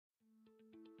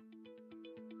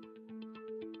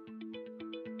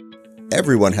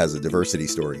Everyone has a diversity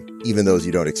story, even those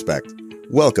you don't expect.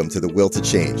 Welcome to The Will to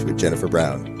Change with Jennifer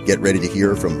Brown. Get ready to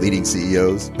hear from leading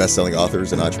CEOs, best-selling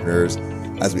authors, and entrepreneurs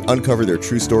as we uncover their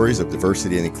true stories of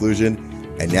diversity and inclusion.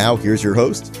 And now, here's your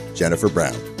host, Jennifer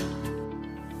Brown.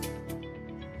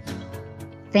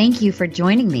 Thank you for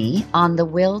joining me on The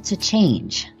Will to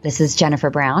Change. This is Jennifer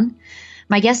Brown.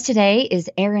 My guest today is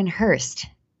Aaron Hurst,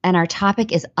 and our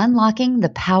topic is unlocking the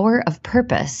power of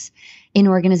purpose in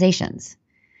organizations.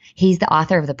 He's the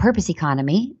author of The Purpose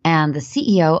Economy and the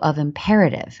CEO of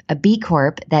Imperative, a B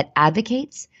Corp that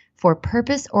advocates for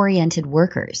purpose-oriented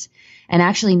workers and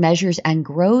actually measures and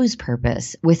grows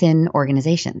purpose within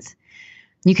organizations.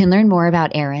 You can learn more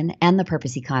about Aaron and The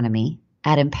Purpose Economy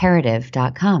at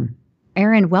imperative.com.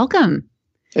 Aaron, welcome.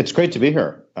 It's great to be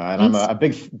here. And I'm a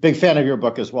big fan of your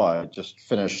book as well. I just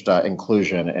finished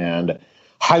Inclusion and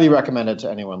highly recommend it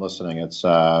to anyone listening. It's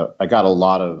I got a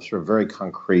lot of sort of very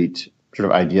concrete sort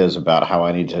of ideas about how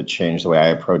I need to change the way I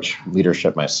approach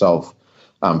leadership myself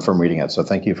from reading it. So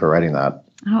thank you for writing that.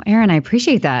 Oh, Aaron, I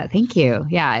appreciate that. Thank you.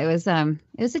 Yeah, it was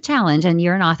a challenge, and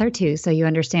you're an author too, so you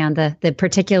understand the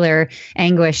particular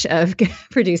anguish of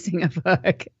producing a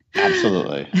book.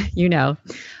 Absolutely. You know.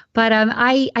 But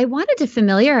I wanted to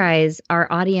familiarize our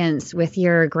audience with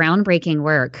your groundbreaking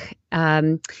work.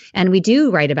 And we do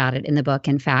write about it in the book.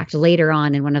 In fact, later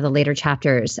on in one of the later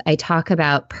chapters, I talk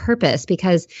about purpose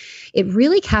because it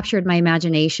really captured my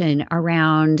imagination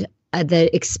around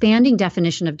the expanding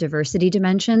definition of diversity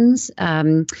dimensions.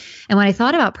 And when I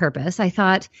thought about purpose, I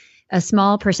thought a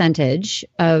small percentage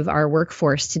of our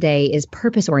workforce today is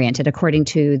purpose-oriented, according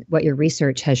to what your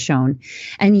research has shown.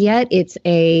 And yet it's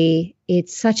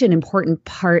such an important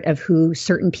part of who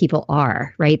certain people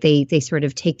are, right? They sort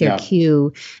of take their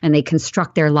cue and they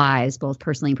construct their lives, both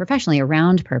personally and professionally,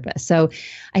 around purpose. So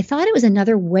I thought it was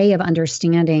another way of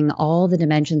understanding all the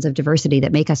dimensions of diversity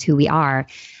that make us who we are.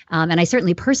 And I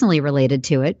certainly personally related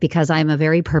to it because I'm a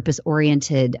very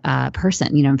purpose-oriented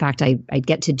person. You know, in fact, I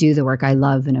get to do the work I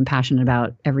love and am passionate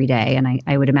about every day. And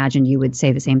I would imagine you would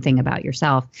say the same thing about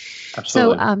yourself.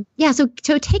 Absolutely.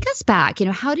 So take us back. You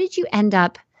know, how did you end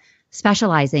up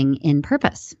specializing in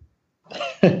purpose?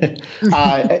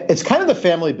 It's kind of the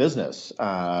family business.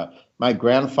 My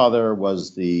grandfather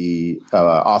was the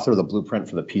author of the blueprint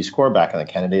for the Peace Corps back in the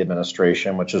Kennedy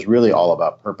administration, which is really all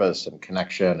about purpose and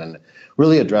connection and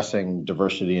really addressing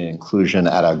diversity and inclusion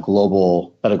at a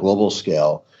global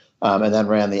scale. And then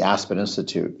ran the Aspen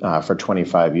Institute for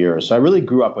 25 years. So I really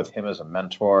grew up with him as a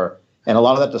mentor. And a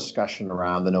lot of that discussion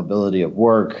around the nobility of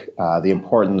work, the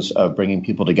importance of bringing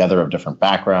people together of different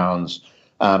backgrounds,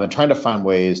 and trying to find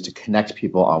ways to connect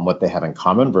people on what they have in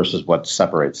common versus what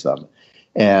separates them.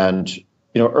 And, you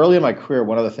know, early in my career,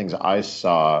 one of the things I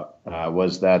saw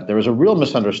was that there was a real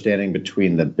misunderstanding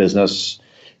between the business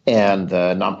and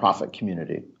the nonprofit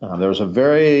community. There was a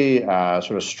very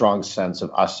sort of strong sense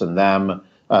of us and them,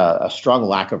 a strong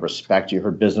lack of respect. You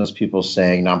heard business people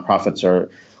saying nonprofits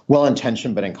are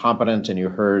well-intentioned but incompetent, and you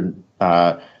heard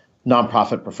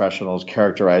nonprofit professionals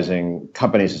characterizing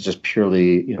companies as just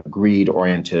purely, you know,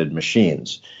 greed-oriented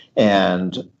machines.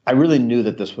 And I really knew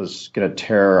that this was going to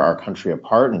tear our country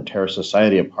apart and tear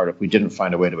society apart if we didn't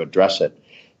find a way to address it.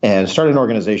 And started an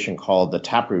organization called the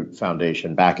Taproot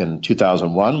Foundation back in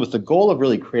 2001 with the goal of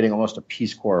really creating almost a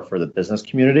Peace Corps for the business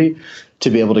community to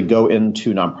be able to go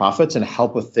into nonprofits and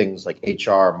help with things like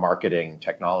HR, marketing,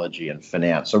 technology, and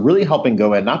finance. So really helping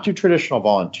go in, not do traditional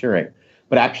volunteering,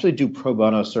 but actually do pro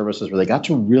bono services where they got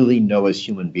to really know as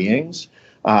human beings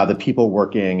the people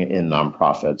working in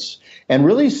nonprofits, and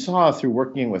really saw through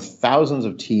working with thousands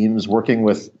of teams, working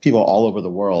with people all over the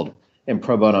world in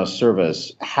pro bono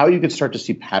service, how you could start to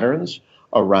see patterns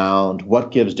around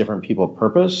what gives different people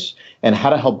purpose and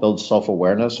how to help build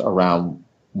self-awareness around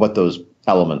what those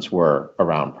elements were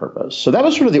around purpose. So that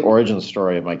was sort of the origin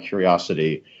story of my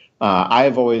curiosity.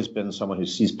 I've always been someone who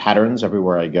sees patterns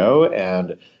everywhere I go.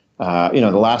 And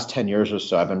the last 10 years or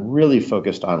so, I've been really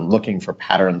focused on looking for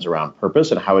patterns around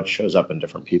purpose and how it shows up in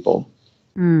different people.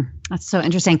 That's so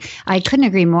interesting. I couldn't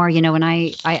agree more. You know, when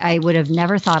I would have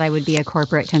never thought I would be a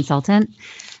corporate consultant,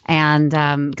 and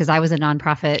because I was a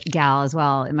nonprofit gal as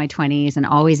well in my 20s and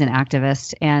always an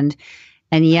activist, and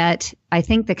yet I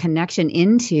think the connection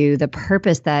into the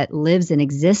purpose that lives and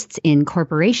exists in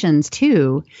corporations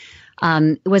too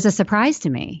was a surprise to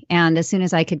me. And as soon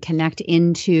as I could connect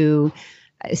into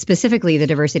specifically the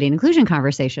diversity and inclusion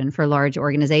conversation for large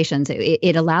organizations,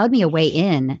 it allowed me a way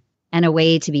in and a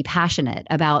way to be passionate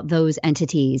about those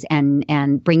entities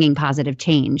and bringing positive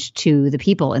change to the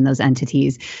people in those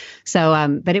entities.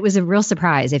 So, but it was a real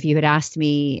surprise if you had asked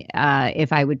me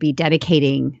if I would be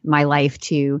dedicating my life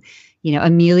to,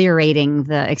 ameliorating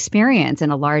the experience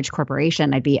in a large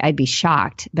corporation. I'd be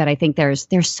shocked. But I think there's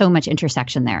so much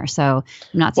intersection there. So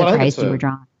I'm not surprised you were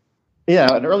drawn.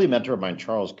 Yeah, an early mentor of mine,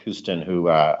 Charles Kuston, who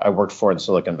I worked for in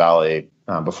Silicon Valley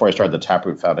before I started the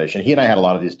Taproot Foundation. He and I had a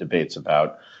lot of these debates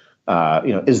about,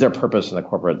 is there purpose in the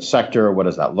corporate sector? What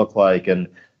does that look like? And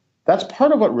that's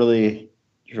part of what really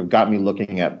got me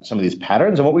looking at some of these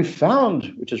patterns. And what we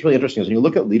found, which is really interesting, is when you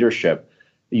look at leadership,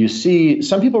 you see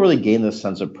some people really gain this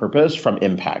sense of purpose from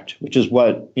impact, which is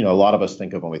what a lot of us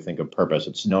think of when we think of purpose.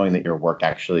 It's knowing that your work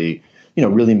actually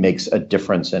really makes a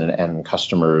difference in an end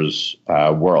customer's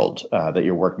world, that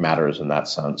your work matters in that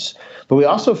sense. But we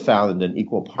also found in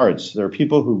equal parts, there are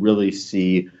people who really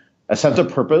see a sense of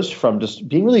purpose from just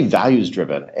being really values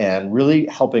driven and really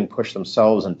helping push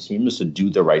themselves and teams to do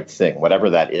the right thing, whatever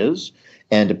that is,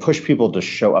 and to push people to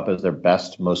show up as their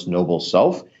best, most noble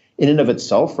self in and of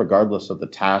itself, regardless of the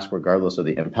task, regardless of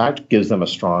the impact, gives them a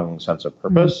strong sense of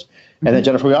purpose. Mm-hmm. And then,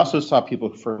 Jennifer, we also saw people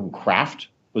for whom craft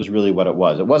was really what it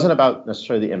was. It wasn't about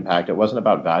necessarily the impact. It wasn't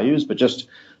about values, but just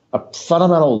a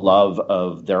fundamental love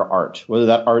of their art, whether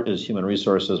that art is human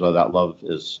resources, whether that love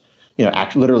is,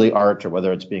 literally art, or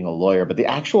whether it's being a lawyer. But the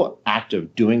actual act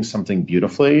of doing something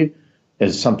beautifully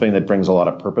is something that brings a lot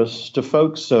of purpose to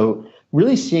folks. So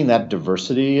really seeing that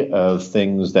diversity of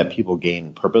things that people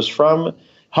gain purpose from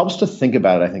helps to think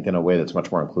about it, I think, in a way that's much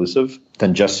more inclusive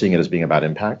than just seeing it as being about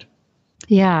impact.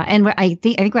 Yeah. And I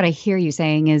think what I hear you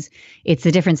saying is it's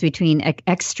the difference between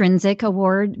extrinsic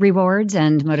rewards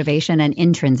and motivation and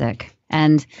intrinsic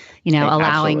and,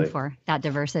 allowing Absolutely. for that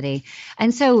diversity.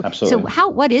 And so, Absolutely.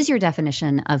 what is your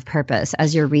definition of purpose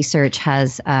as your research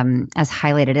has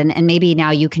highlighted? And maybe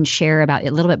now you can share a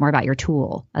little bit more about your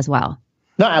tool as well.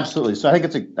 No, absolutely. So I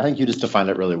think you just defined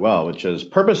it really well, which is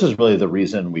purpose is really the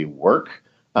reason we work.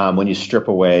 When you strip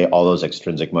away all those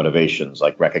extrinsic motivations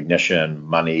like recognition,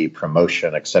 money,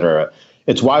 promotion, et cetera,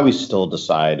 it's why we still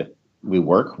decide we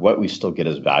work, what we still get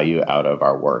as value out of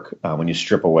our work when you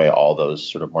strip away all those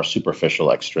sort of more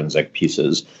superficial extrinsic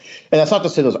pieces. And that's not to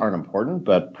say those aren't important,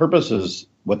 but purpose is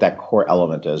what that core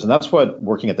element is. And that's what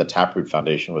working at the Taproot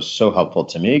Foundation was so helpful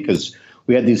to me, because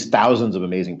we had these thousands of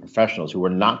amazing professionals who were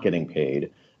not getting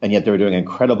paid, and yet they were doing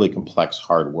incredibly complex,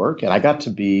 hard work. And I got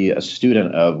to be a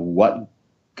student of what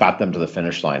got them to the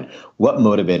finish line, what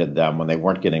motivated them when they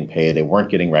weren't getting paid, they weren't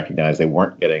getting recognized, they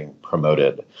weren't getting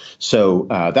promoted. So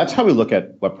that's how we look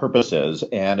at what purpose is.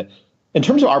 And in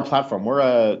terms of our platform, we're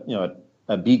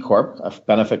a B Corp, a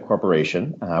benefit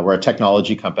corporation. We're a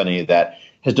technology company that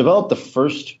has developed the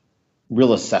first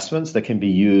real assessments that can be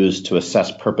used to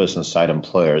assess purpose inside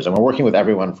employers. And we're working with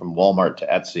everyone from Walmart to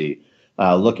Etsy,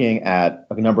 looking at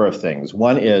a number of things.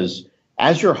 One is,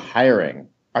 as you're hiring,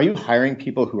 are you hiring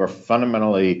people who are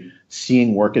fundamentally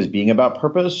seeing work as being about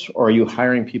purpose, or are you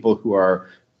hiring people who are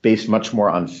based much more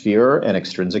on fear and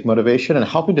extrinsic motivation, and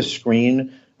helping to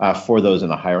screen for those in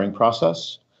the hiring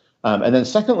process? And then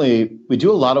secondly, we do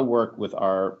a lot of work with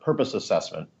our purpose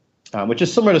assessment, which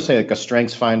is similar to, say, like a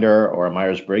Strengths Finder or a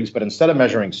Myers-Briggs, but instead of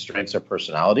measuring strengths or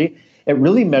personality, it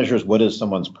really measures what is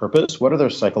someone's purpose, what are their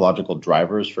psychological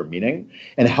drivers for meaning,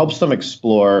 and helps them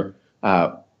explore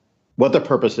what their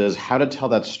purpose is, how to tell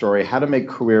that story, how to make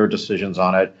career decisions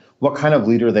on it, what kind of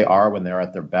leader they are when they're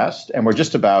at their best. And we're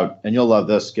just about, and you'll love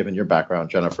this given your background,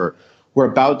 Jennifer, we're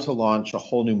about to launch a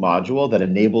whole new module that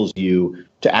enables you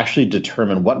to actually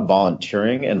determine what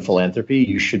volunteering and philanthropy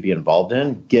you should be involved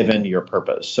in given your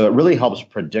purpose. So it really helps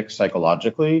predict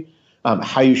psychologically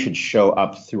how you should show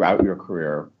up throughout your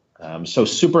career. So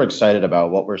super excited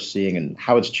about what we're seeing and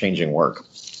how it's changing work.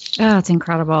 Oh, it's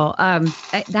incredible.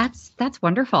 That's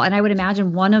wonderful. And I would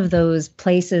imagine one of those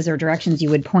places or directions you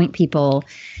would point people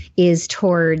is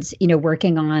towards,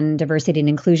 working on diversity and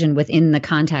inclusion within the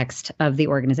context of the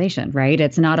organization, right?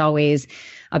 It's not always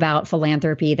about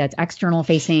philanthropy that's external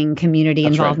facing, community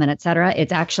involvement, right, et cetera.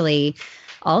 It's actually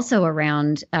also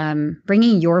around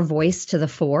bringing your voice to the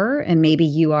fore. And maybe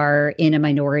you are in a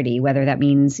minority, whether that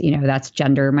means, that's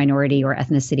gender minority or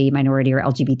ethnicity minority or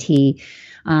LGBT.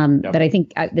 But I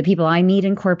think the people I meet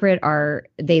in corporate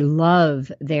they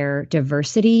love their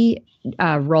diversity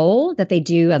role that they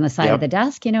do on the side of the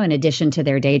desk, in addition to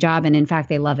their day job. And in fact,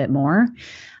 they love it more.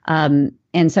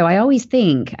 And so I always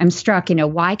think, I'm struck,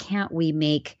 why can't we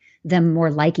make them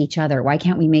more like each other? Why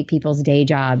can't we make people's day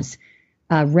jobs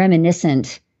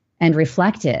reminiscent and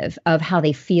reflective of how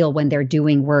they feel when they're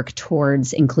doing work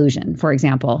towards inclusion, for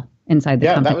example, inside the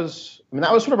company.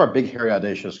 That was sort of our big, hairy,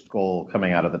 audacious goal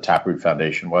coming out of the Taproot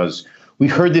Foundation was we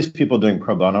heard these people doing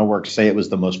pro bono work say it was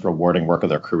the most rewarding work of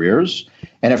their careers.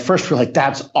 And at first we're like,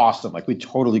 that's awesome. Like we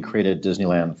totally created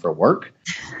Disneyland for work.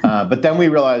 But then we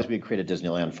realized we created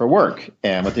Disneyland for work.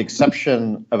 And with the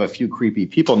exception of a few creepy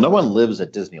people, no one lives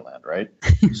at Disneyland, right?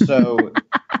 So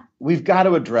we've got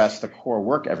to address the core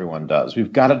work everyone does.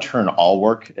 We've got to turn all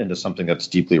work into something that's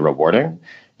deeply rewarding.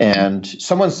 And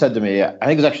someone said to me, I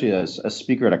think it was actually a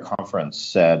speaker at a conference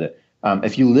said,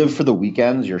 if you live for the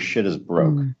weekends, your shit is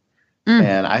broke.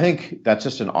 And I think that's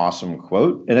just an awesome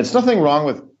quote. And it's nothing wrong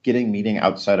with getting meaning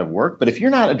outside of work. But if you're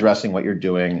not addressing what you're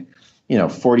doing,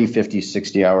 40, 50,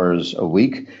 60 hours a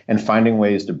week and finding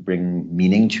ways to bring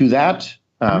meaning to that,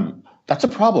 that's a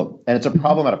problem. And it's a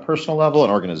problem at a personal level,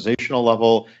 an organizational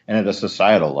level, and at a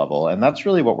societal level. And that's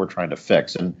really what we're trying to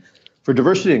fix. And for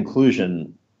diversity and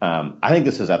inclusion, I think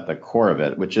this is at the core of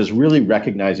it, which is really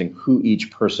recognizing who each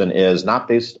person is, not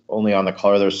based only on the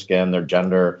color of their skin, their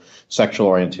gender, sexual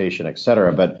orientation, et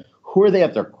cetera, but who are they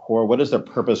at their core? What is their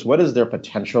purpose? What is their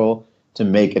potential to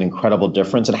make an incredible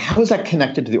difference? And how is that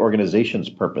connected to the organization's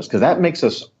purpose? Because that makes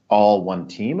us all one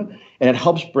team. And it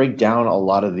helps break down a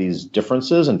lot of these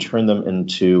differences and turn them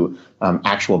into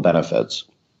actual benefits.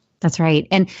 That's right.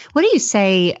 And what do you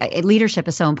say? Leadership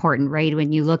is so important, right?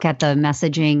 When you look at the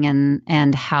messaging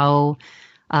and how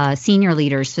senior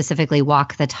leaders specifically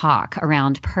walk the talk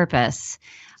around purpose.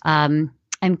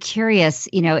 I'm curious,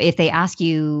 if they ask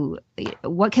you,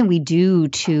 what can we do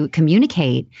to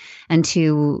communicate and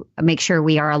to make sure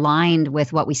we are aligned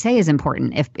with what we say is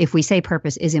important? If we say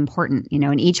purpose is important,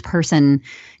 and each person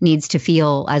needs to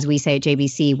feel, as we say at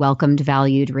JBC, welcomed,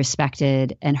 valued,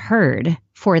 respected, and heard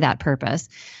for that purpose.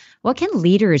 What can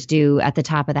leaders do at the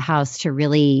top of the house to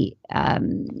really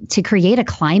to create a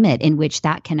climate in which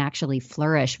that can actually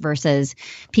flourish versus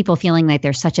people feeling like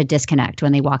there's such a disconnect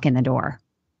when they walk in the door?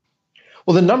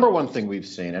 Well, the number one thing we've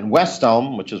seen, and West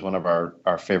Elm, which is one of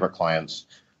our favorite clients,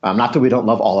 not that we don't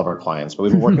love all of our clients, but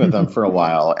we've been working with them for a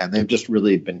while, and they've just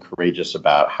really been courageous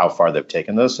about how far they've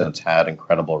taken this, and it's had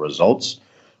incredible results.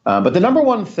 But the number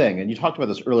one thing, and you talked about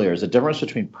this earlier, is the difference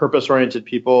between purpose-oriented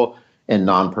people and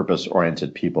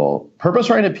non-purpose-oriented people.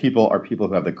 Purpose-oriented people are people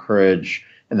who have the courage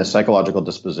and the psychological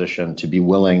disposition to be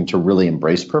willing to really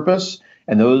embrace purpose.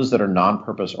 And those that are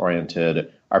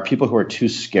non-purpose-oriented are people who are too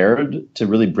scared to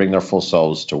really bring their full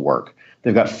selves to work.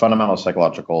 They've got fundamental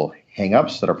psychological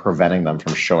hangups that are preventing them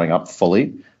from showing up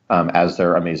fully as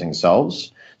their amazing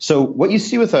selves. So what you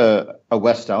see with a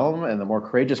West Elm and the more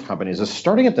courageous companies is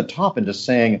starting at the top and just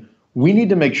saying, we need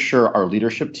to make sure our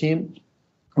leadership team,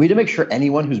 we need to make sure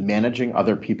anyone who's managing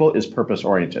other people is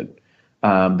purpose-oriented.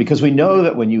 Because we know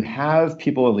that when you have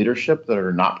people in leadership that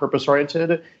are not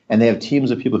purpose-oriented and they have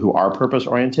teams of people who are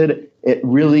purpose-oriented, it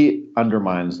really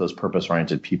undermines those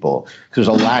purpose-oriented people because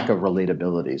there's a lack of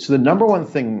relatability. So the number one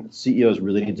thing CEOs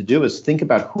really need to do is think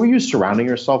about who are you surrounding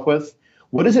yourself with?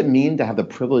 What does it mean to have the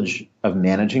privilege of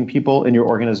managing people in your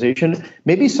organization?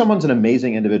 Maybe someone's an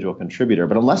amazing individual contributor,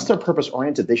 but unless they're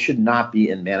purpose-oriented, they should not be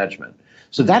in management.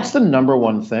 So that's the number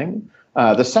one thing.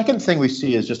 The second thing we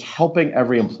see is just helping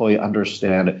every employee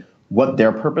understand what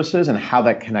their purpose is and how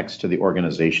that connects to the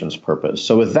organization's purpose.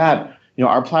 So with that,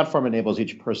 our platform enables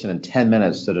each person in 10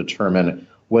 minutes to determine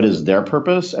what is their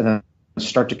purpose and then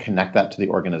start to connect that to the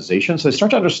organization. So they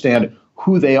start to understand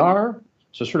who they are.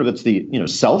 So sort of it's the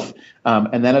self,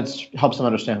 and then it helps them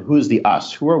understand who is the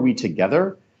us, who are we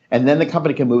together, and then the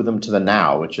company can move them to the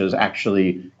now, which is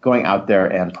actually going out there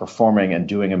and performing and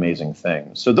doing amazing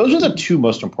things. So those are the two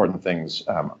most important things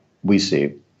we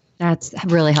see. That's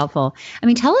really helpful.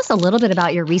 Tell us a little bit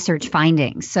about your research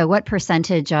findings. So what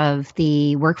percentage of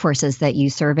the workforces that you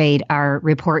surveyed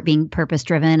report being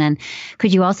purpose-driven? And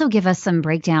could you also give us some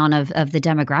breakdown of the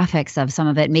demographics of some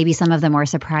of it, maybe some of the more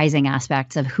surprising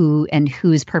aspects of who and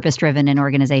who's purpose-driven in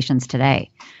organizations today?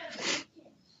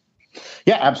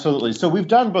 Yeah, absolutely. So we've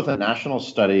done both a national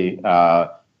study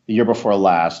the year before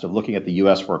last of looking at the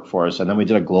U.S. workforce, and then we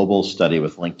did a global study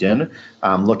with LinkedIn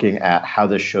looking at how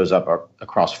this shows up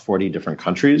across 40 different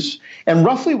countries. And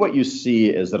roughly what you see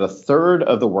is that a third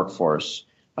of the workforce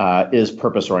is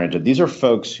purpose-oriented. These are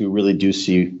folks who really do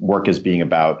see work as being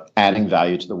about adding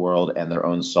value to the world and their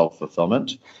own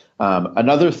self-fulfillment.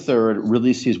 Another third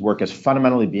really sees work as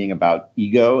fundamentally being about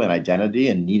ego and identity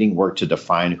and needing work to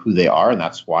define who they are, and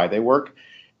that's why they work.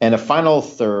 And a final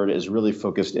third is really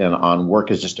focused in on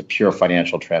work as just a pure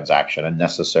financial transaction, a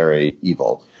necessary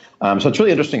evil. So it's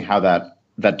really interesting how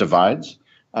that divides.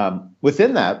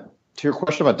 Within that, To your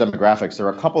question about demographics, there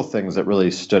were a couple things that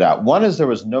really stood out. One is there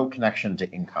was no connection to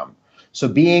income. So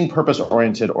being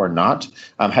purpose-oriented or not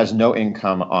has no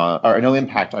income or no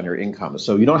impact on your income.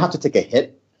 So you don't have to take a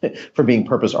hit for being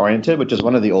purpose-oriented, which is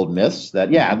one of the old myths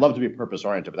that, yeah, I'd love to be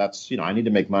purpose-oriented, but that's, I need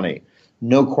to make money.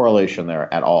 No correlation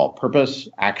there at all. Purpose,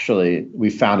 actually,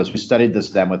 we found as we studied this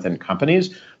then within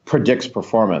companies, predicts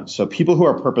performance. So people who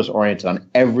are purpose-oriented on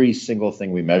every single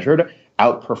thing we measured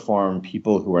outperform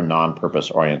people who are non-purpose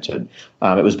oriented.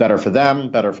 It was better for them,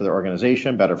 better for their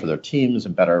organization, better for their teams,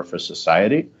 and better for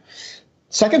society.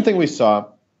 Second thing we saw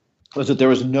was that there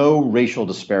was no racial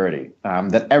disparity,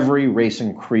 that every race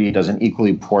and creed does an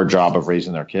equally poor job of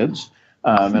raising their kids.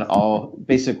 And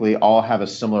all have a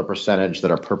similar percentage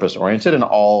that are purpose oriented, and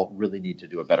all really need to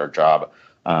do a better job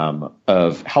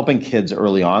of helping kids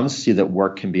early on see that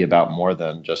work can be about more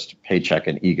than just paycheck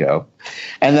and ego.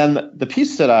 And then the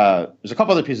piece that there's a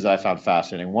couple other pieces that I found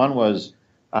fascinating. One was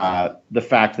the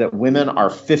fact that women are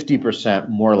 50%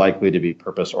 more likely to be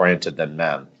purpose oriented than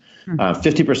men,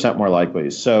 50% more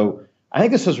likely. So I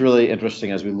think this is really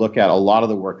interesting as we look at a lot of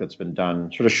the work that's been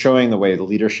done, sort of showing the way the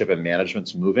leadership and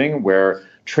management's moving, where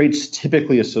traits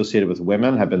typically associated with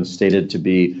women have been stated to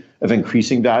be of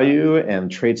increasing value,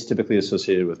 and traits typically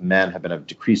associated with men have been of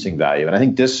decreasing value. And I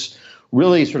think this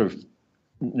really sort of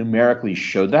numerically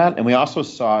showed that. And we also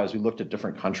saw, as we looked at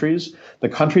different countries, the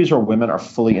countries where women are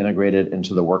fully integrated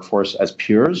into the workforce as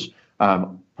peers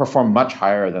perform much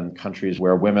higher than countries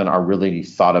where women are really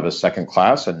thought of as second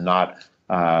class and not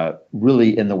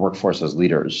really in the workforce as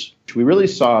leaders. We really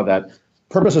saw that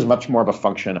purpose is much more of a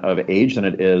function of age than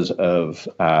it is of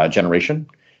generation,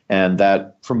 and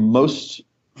that for most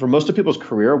of people's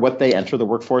career, what they enter the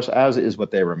workforce as is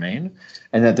what they remain,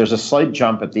 and that there's a slight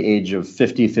jump at the age of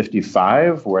 50,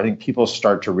 55, where I think people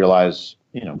start to realize,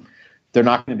 they're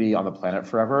not going to be on the planet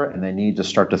forever, and they need to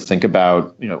start to think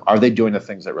about, are they doing the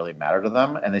things that really matter to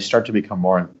them? And they start to become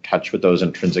more in touch with those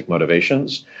intrinsic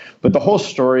motivations. But the whole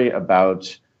story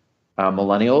about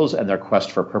millennials and their quest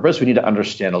for purpose, we need to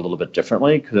understand a little bit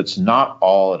differently, because it's not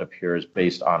all, it appears,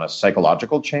 based on a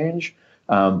psychological change,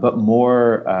 but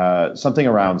more something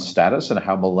around status and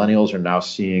how millennials are now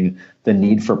seeing the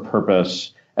need for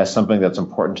purpose as something that's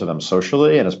important to them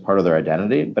socially and as part of their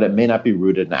identity, but it may not be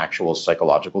rooted in actual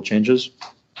psychological changes.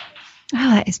 Oh,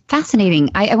 that is fascinating.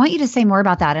 I want you to say more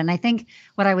about that. And I think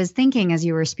what I was thinking as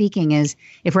you were speaking is,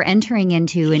 if we're entering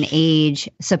into an age,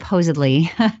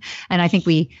 supposedly, and I think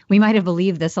we might have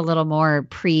believed this a little more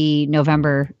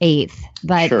pre-November 8th,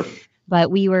 but sure. But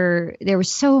there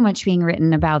was so much being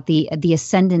written about the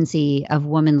ascendancy of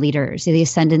women leaders, the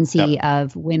ascendancy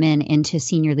of women into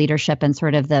senior leadership, and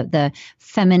sort of the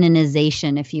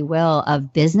femininization, if you will,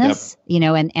 of business,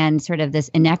 and sort of this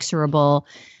inexorable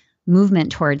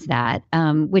movement towards that,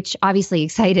 which obviously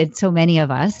excited so many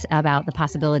of us about the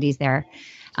possibilities there.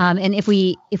 And if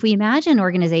we imagine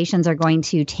organizations are going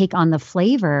to take on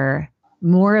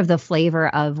more of the flavor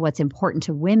of what's important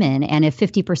to women, and if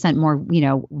 50% more,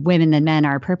 women than men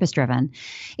are purpose driven,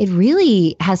 it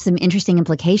really has some interesting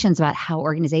implications about how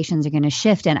organizations are going to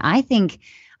shift. And I think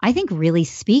really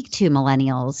speak to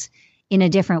millennials in a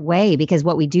different way, because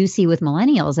what we do see with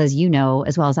millennials, as you know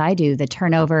as well as I do, the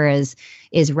turnover is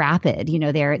rapid.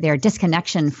 Their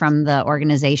disconnection from the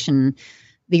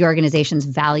organization's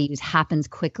values happens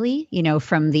quickly,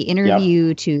 from the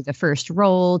interview to the first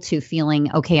role to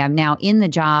feeling, okay, I'm now in the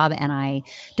job and I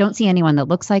don't see anyone that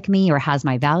looks like me or has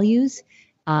my values.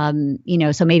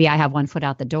 So maybe I have one foot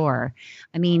out the door.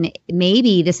 I mean,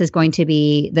 maybe this is going to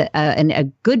be a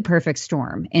good perfect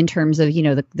storm in terms of,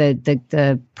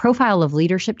 the profile of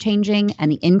leadership changing and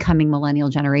the incoming millennial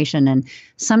generation. And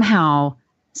somehow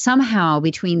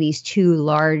between these two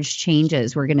large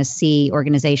changes, we're going to see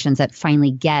organizations that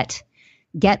finally get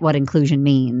what inclusion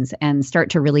means and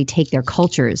start to really take their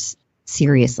cultures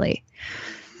seriously.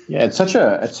 Yeah, it's such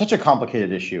a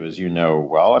complicated issue, as you know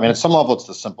well. I mean, at some level, it's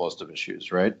the simplest of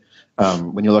issues, right?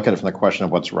 When you look at it from the question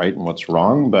of what's right and what's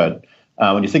wrong, but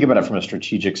when you think about it from a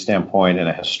strategic standpoint and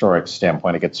a historic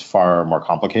standpoint, it gets far more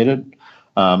complicated.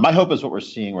 My hope is what we're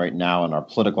seeing right now in our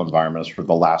political environment is sort of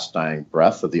the last dying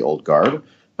breath of the old guard.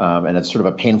 And it's sort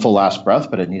of a painful last breath,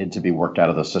 but it needed to be worked out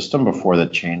of the system before the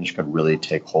change could really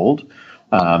take hold,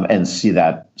 and see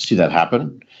that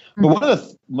happen. But one of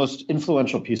the most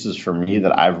influential pieces for me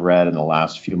that I've read in the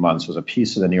last few months was a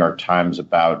piece in the New York Times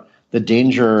about the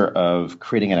danger of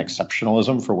creating an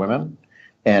exceptionalism for women,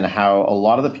 and how a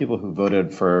lot of the people who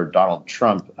voted for Donald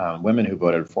Trump, women who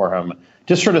voted for him,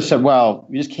 just sort of said, well,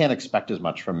 you just can't expect as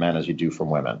much from men as you do from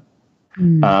women.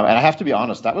 And I have to be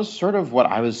honest, that was sort of what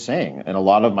I was saying in a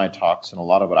lot of my talks, and a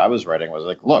lot of what I was writing was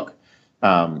like, look,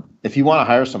 if you want to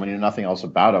hire someone, you know nothing else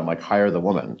about them, like hire the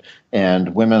woman.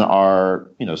 And women are,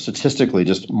 statistically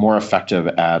just more effective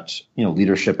at,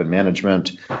 leadership and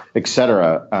management, et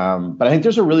cetera. But I think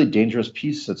there's a really dangerous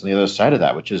piece that's on the other side of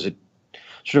that, which is it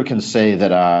sort of can say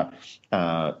that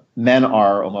men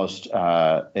are almost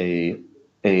a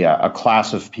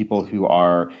class of people who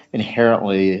are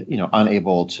inherently,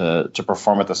 unable to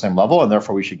perform at the same level, and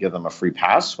therefore we should give them a free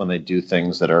pass when they do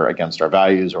things that are against our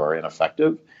values or are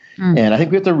ineffective. And I think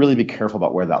we have to really be careful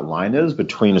about where that line is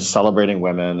between celebrating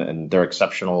women and their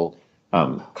exceptional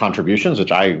contributions,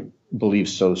 which I believe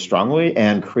so strongly,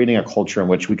 and creating a culture in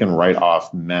which we can write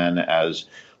off men as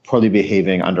poorly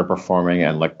behaving, underperforming,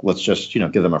 and let's just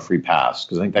give them a free pass,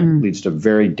 because I think that leads to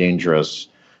very dangerous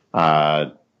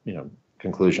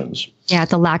conclusions. Yeah,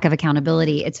 it's a lack of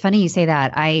accountability. It's funny you say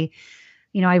that. I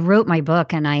wrote my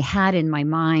book and I had in my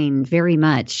mind very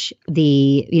much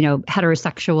the,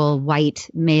 heterosexual white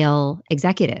male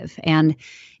executive. And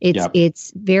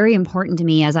it's very important to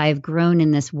me as I've grown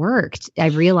in this work.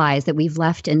 I've realized that we've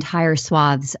left entire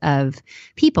swaths of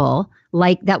people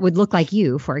like that would look like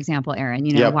you, for example, Aaron,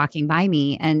 walking by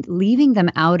me and leaving them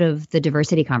out of the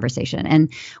diversity conversation.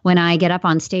 And when I get up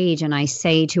on stage and I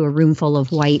say to a room full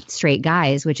of white straight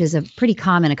guys, which is a pretty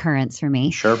common occurrence for me.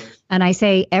 Sure. And I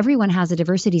say, everyone has a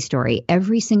diversity story.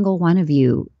 Every single one of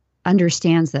you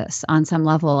understands this on some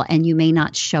level, and you may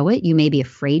not show it. You may be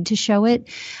afraid to show it.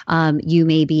 You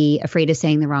may be afraid of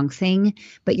saying the wrong thing,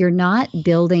 but you're not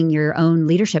building your own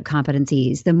leadership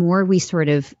competencies. The more we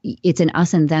it's an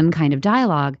us and them kind of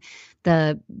dialogue,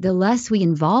 the less we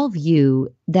involve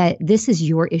you, that this is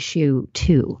your issue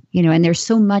too, and there's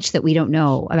so much that we don't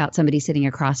know about somebody sitting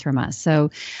across from us. So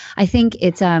I think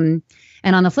it's,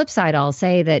 and on the flip side, I'll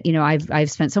say that, I've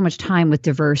spent so much time with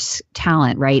diverse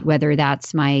talent, right? Whether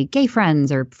that's my gay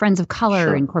friends or friends of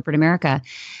color in corporate America.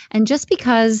 And just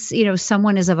because,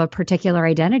 someone is of a particular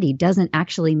identity doesn't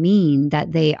actually mean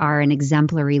that they are an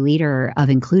exemplary leader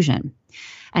of inclusion.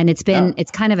 And it's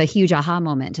kind of a huge aha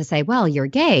moment to say, well, you're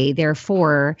gay,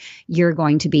 therefore you're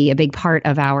going to be a big part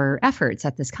of our efforts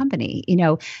at this company.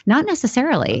 Not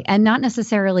necessarily, and not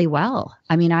necessarily well.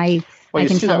 I mean, I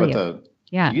can tell you.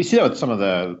 Yeah, you see that with some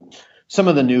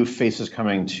of the new faces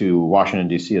coming to Washington,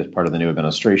 D.C. as part of the new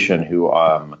administration, who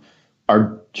are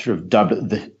sort of dubbed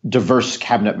the diverse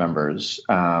cabinet members.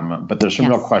 But there's some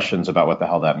real questions about what the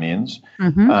hell that means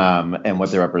and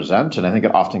what they represent. And I think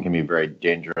it often can be very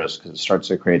dangerous because it starts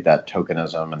to create that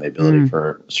tokenism and the ability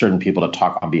for certain people to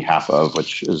talk on behalf of,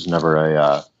 which is never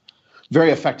a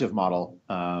very effective model.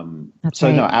 That's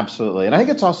right. No, absolutely. And I think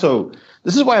it's also,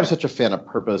 this is why I'm such a fan of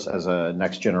purpose as a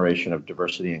next generation of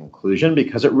diversity and inclusion,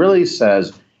 because it really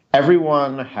says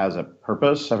everyone has a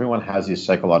purpose. Everyone has these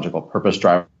psychological purpose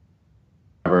drivers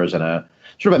and a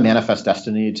sort of a manifest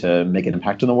destiny to make an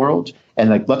impact in the world.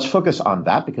 And let's focus on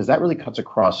that, because that really cuts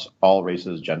across all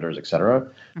races, genders, et cetera,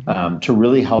 to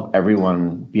really help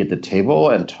everyone be at the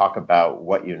table and talk about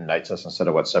what unites us instead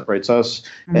of what separates us,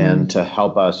 and to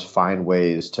help us find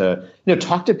ways to,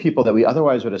 talk to people that we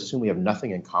otherwise would assume we have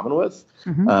nothing in common with,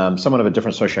 someone of a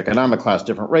different socioeconomic class,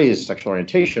 different race, sexual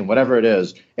orientation, whatever it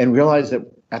is, and realize that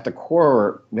at the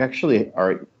core, we actually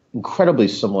are incredibly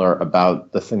similar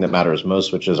about the thing that matters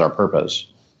most, which is our purpose.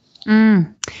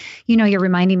 You're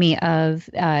reminding me of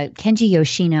Kenji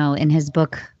Yoshino in his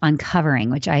book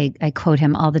Uncovering, which I quote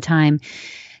him all the time.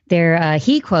 There,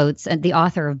 he quotes the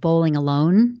author of Bowling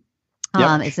Alone.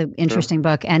 It's an interesting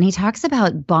book. And he talks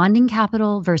about bonding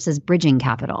capital versus bridging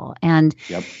capital. And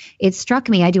it struck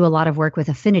me, I do a lot of work with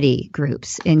affinity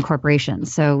groups in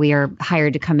corporations. So we are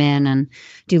hired to come in and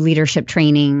do leadership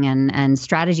training and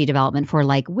strategy development for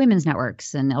like women's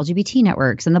networks and LGBT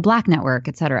networks and the Black network,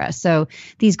 et cetera. So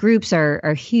these groups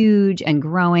are huge and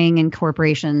growing in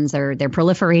corporations, they're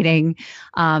proliferating.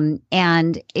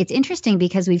 And it's interesting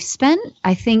because we've spent,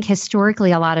 I think,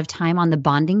 historically a lot of time on the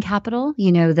bonding capital,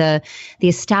 the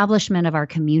establishment of our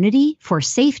community for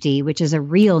safety, which is a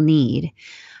real need,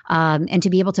 and to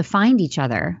be able to find each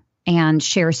other and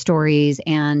share stories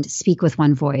and speak with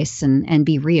one voice and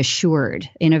be reassured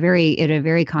in a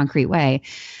very concrete way.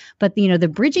 But, the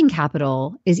bridging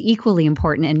capital is equally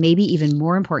important, and maybe even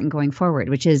more important going forward,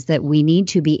 which is that we need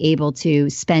to be able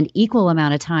to spend equal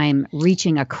amount of time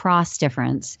reaching across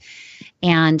difference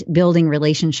and building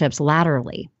relationships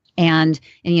laterally. And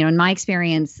in my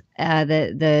experience,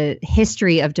 the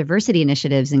history of diversity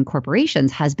initiatives in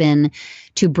corporations has been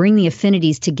to bring the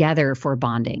affinities together for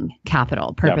bonding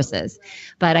capital purposes.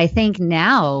 But I think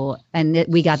now, and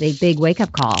we got a big wake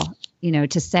up call,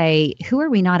 to say, who are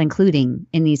we not including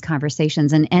in these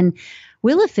conversations? And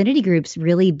will affinity groups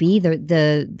really be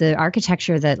the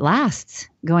architecture that lasts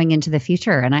going into the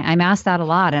future? And I'm asked that a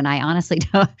lot, and I honestly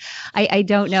I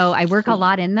don't know. I work a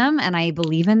lot in them, and I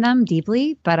believe in them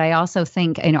deeply, but I also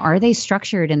think, are they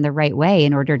structured in the right way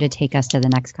in order to take us to the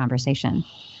next conversation?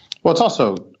 Well, it's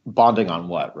also bonding on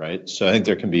what, right? So I think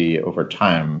there can be, over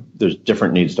time, there's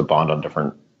different needs to bond on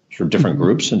different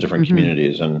groups and different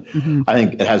communities. And I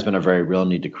think it has been a very real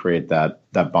need to create that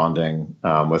bonding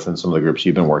within some of the groups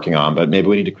you've been working on. But maybe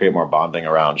we need to create more bonding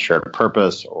around shared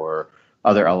purpose or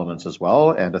other elements as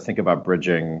well, and to think about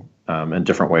bridging in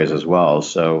different ways as well.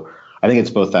 So I think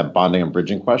it's both that bonding and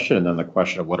bridging question, and then the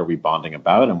question of what are we bonding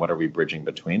about and what are we bridging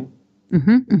between.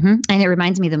 And it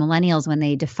reminds me of the millennials when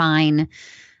they define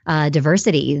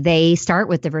diversity. They start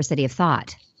with diversity of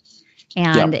thought.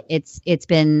 And it's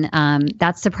been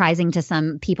that's surprising to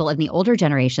some people in the older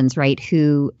generations, right,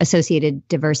 who associated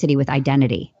diversity with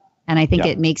identity. And I think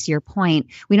it makes your point.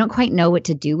 We don't quite know what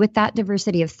to do with that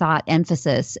diversity of thought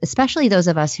emphasis, especially those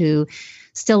of us who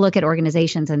still look at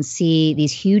organizations and see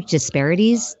these huge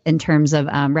disparities in terms of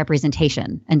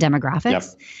representation and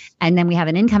demographics. And then we have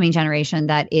an incoming generation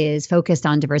that is focused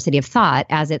on diversity of thought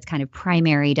as its kind of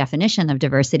primary definition of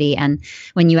diversity. And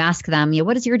when you ask them,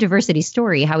 what is your diversity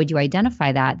story? How would you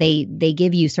identify that? They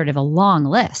give you sort of a long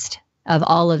list of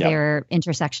all of their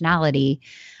intersectionality.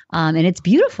 And it's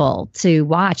beautiful to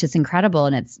watch. It's incredible.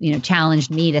 And it's, challenged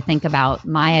me to think about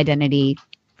my identity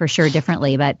for sure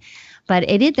differently. But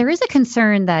there is a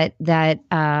concern that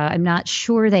I'm not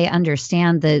sure they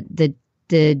understand the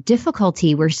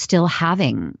difficulty we're still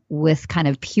having with kind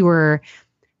of pure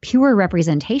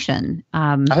representation.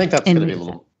 I think that's going to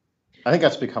be I think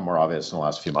that's become more obvious in the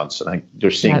last few months. And I think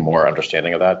they're seeing more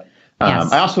understanding of that.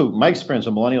 My experience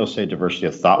when millennials say diversity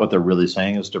of thought, what they're really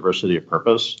saying is diversity of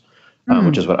purpose,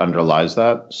 which is what underlies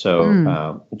that.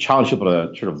 So challenge people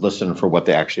to sort of listen for what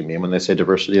they actually mean when they say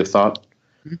diversity of thought.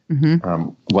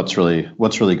 What's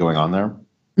really going on there?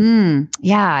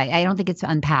 I don't think it's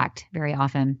unpacked very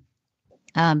often.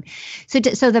 So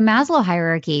the Maslow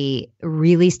hierarchy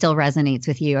really still resonates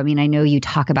with you. I mean, I know you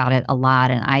talk about it a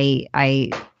lot, and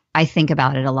I think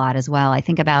about it a lot as well. I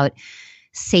think about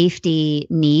safety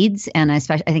needs, and I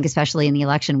think especially in the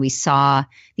election, we saw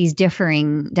these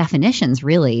differing definitions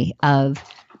really of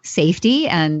safety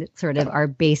and sort of our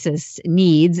basest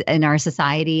needs in our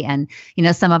society. And,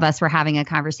 some of us were having a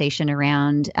conversation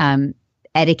around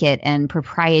etiquette and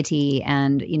propriety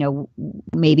and,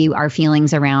 maybe our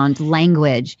feelings around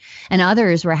language, and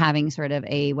others were having sort of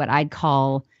what I'd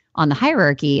call on the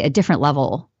hierarchy, a different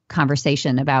level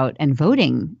conversation about and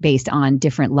voting based on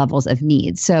different levels of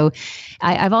needs. So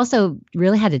I've also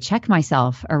really had to check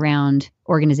myself around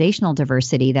organizational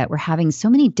diversity, that we're having so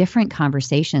many different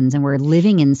conversations and we're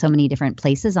living in so many different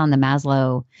places on the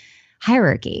Maslow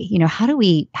hierarchy. How do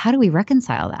we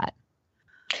reconcile that?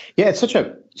 Yeah, so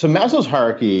Maslow's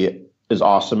hierarchy is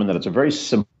awesome in that it's a very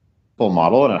simple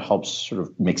model and it helps sort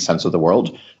of make sense of the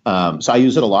world. So I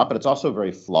use it a lot, but it's also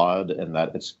very flawed in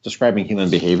that it's describing human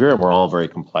behavior, and we're all very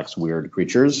complex, weird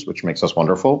creatures, which makes us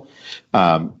wonderful.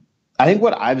 I think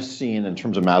what I've seen in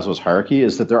terms of Maslow's hierarchy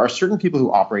is that there are certain people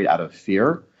who operate out of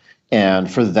fear,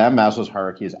 and for them, Maslow's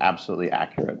hierarchy is absolutely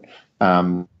accurate.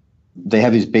 They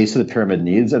have these base of the pyramid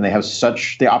needs, and they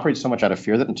operate so much out of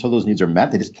fear that until those needs are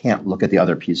met, they just can't look at the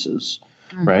other pieces,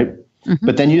 right?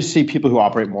 But then you see people who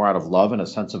operate more out of love and a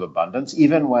sense of abundance,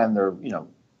 even when they're,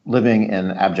 living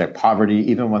in abject poverty,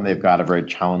 even when they've got a very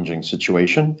challenging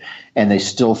situation, and they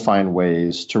still find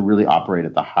ways to really operate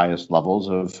at the highest levels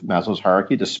of Maslow's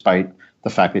hierarchy, despite the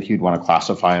fact that he'd want to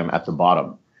classify them at the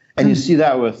bottom. And you see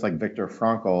that with like Viktor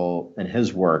Frankl and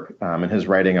his work and his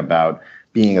writing about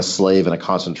being a slave in a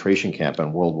concentration camp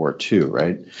in World War II,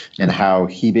 right? And how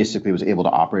he basically was able to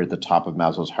operate at the top of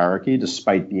Maslow's hierarchy,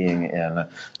 despite being in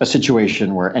a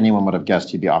situation where anyone would have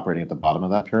guessed he'd be operating at the bottom of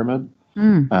that pyramid,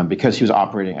 because he was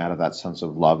operating out of that sense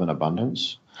of love and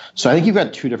abundance. So I think you've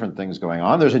got two different things going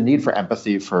on. There's a need for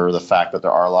empathy for the fact that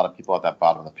there are a lot of people at that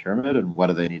bottom of the pyramid, and what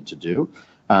do they need to do?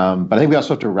 But I think we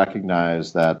also have to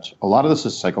recognize that a lot of this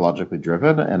is psychologically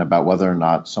driven and about whether or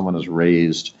not someone is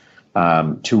raised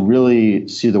to really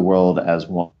see the world as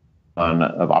one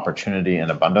of opportunity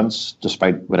and abundance,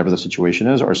 despite whatever the situation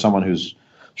is, or someone who's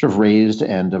sort of raised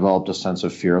and developed a sense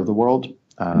of fear of the world.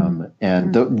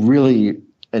 And that really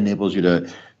enables you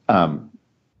to sort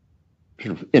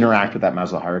of interact with that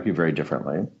Maslow hierarchy very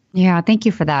differently. Yeah, thank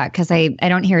you for that, because I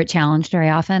don't hear it challenged very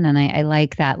often, and I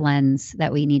like that lens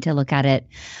that we need to look at it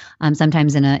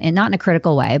sometimes not in a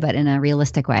critical way, but in a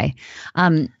realistic way.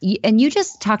 And you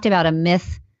just talked about a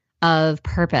myth of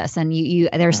purpose. And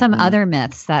there are some other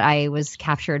myths that I was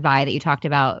captured by that you talked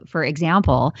about. For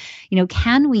example,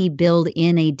 can we build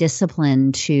in a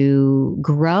discipline to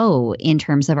grow in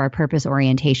terms of our purpose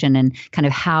orientation and kind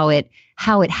of how it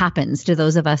happens to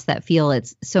those of us that feel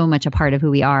it's so much a part of who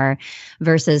we are,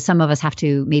 versus some of us have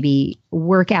to maybe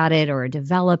work at it or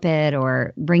develop it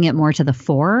or bring it more to the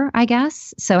fore, I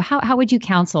guess. So how would you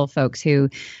counsel folks who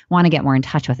want to get more in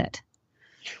touch with it?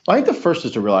 Well, I think the first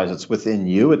is to realize it's within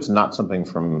you. It's not something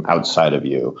from outside of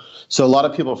you. So a lot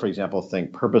of people, for example,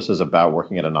 think purpose is about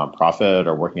working at a nonprofit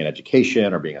or working in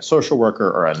education or being a social worker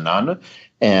or a nun.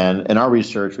 And in our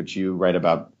research, which you write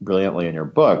about brilliantly in your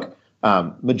book,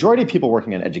 majority of people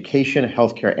working in education,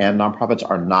 healthcare, and nonprofits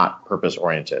are not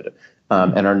purpose-oriented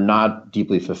and are not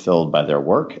deeply fulfilled by their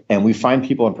work. And we find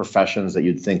people in professions that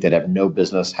you'd think that have no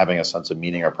business having a sense of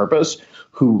meaning or purpose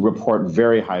who report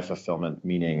very high fulfillment,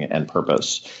 meaning, and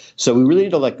purpose. So we really need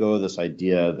to let go of this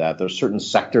idea that there's certain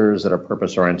sectors that are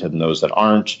purpose-oriented and those that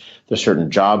aren't. There's certain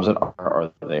jobs that are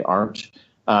or they aren't.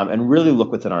 And really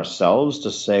look within ourselves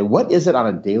to say, what is it on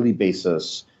a daily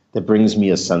basis that brings me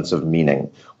a sense of meaning?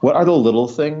 What are the little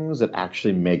things that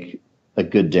actually make a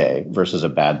good day versus a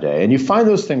bad day? And you find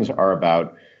those things are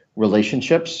about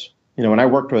relationships. When I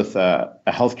worked with a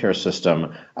healthcare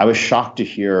system, I was shocked to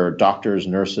hear doctors,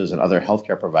 nurses, and other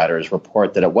healthcare providers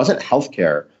report that it wasn't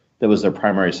healthcare that was their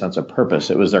primary sense of purpose.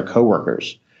 It was their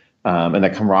coworkers and the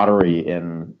camaraderie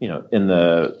in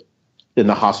the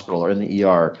hospital or in the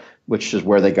ER, which is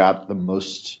where they got the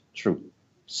most sort of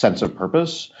sense of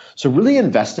purpose. So really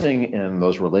investing in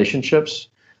those relationships,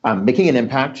 making an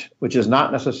impact, which is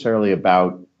not necessarily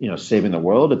about saving the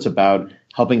world. It's about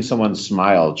helping someone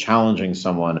smile, challenging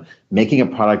someone, making a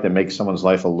product that makes someone's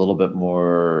life a little bit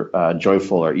more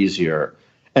joyful or easier.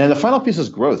 And then the final piece is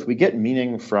growth. We get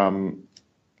meaning from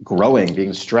growing,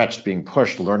 being stretched, being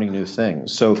pushed, learning new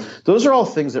things. So those are all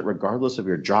things that regardless of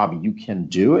your job, you can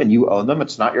do and you own them.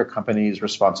 It's not your company's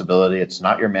responsibility. It's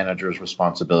not your manager's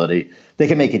responsibility. They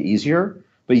can make it easier,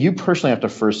 but you personally have to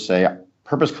first say,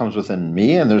 purpose comes within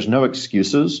me and there's no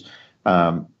excuses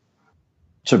to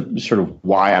sort of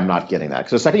why I'm not getting that.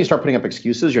 Because the second you start putting up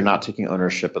excuses, you're not taking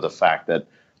ownership of the fact that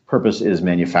purpose is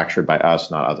manufactured by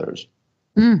us, not others.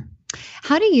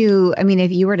 How do you,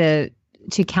 if you were to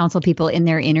counsel people in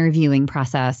their interviewing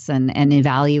process and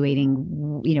evaluating,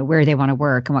 where they want to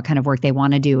work and what kind of work they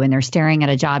want to do, and they're staring at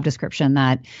a job description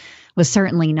that was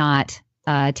certainly not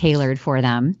tailored for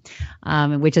them,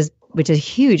 which is a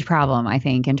huge problem, I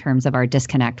think, in terms of our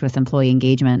disconnect with employee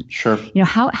engagement. Sure.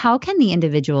 How can the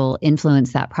individual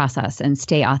influence that process and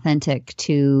stay authentic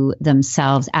to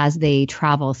themselves as they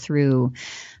travel through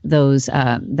those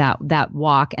that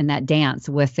walk and that dance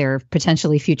with their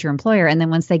potentially future employer? And then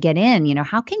once they get in,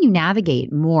 how can you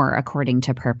navigate more according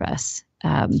to purpose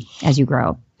as you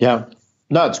grow? Yeah.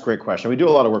 No, it's a great question. We do a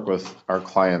lot of work with our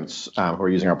clients who are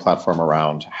using our platform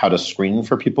around how to screen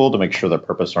for people to make sure they're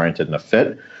purpose-oriented and a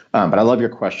fit. But I love your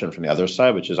question from the other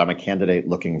side, which is I'm a candidate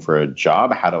looking for a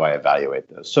job. How do I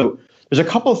evaluate this? So there's a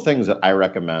couple of things that I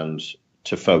recommend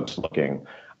to folks looking.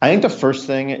 I think the first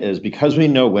thing is, because we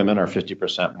know women are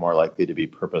 50% more likely to be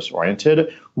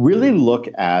purpose-oriented, really look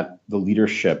at the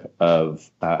leadership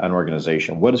of an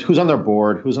organization. Who's on their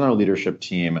board? Who's on their leadership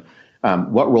team?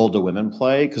 What role do women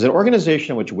play? Because an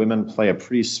organization in which women play a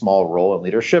pretty small role in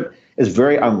leadership is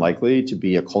very unlikely to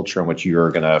be a culture in which you're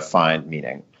going to find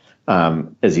meaning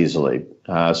as easily.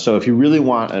 So if you really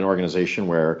want an organization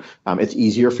where it's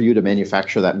easier for you to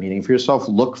manufacture that meaning for yourself,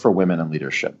 look for women in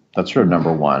leadership. That's sort of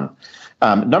number one.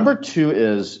 Number two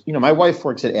is, my wife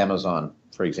works at Amazon,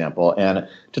 for example, and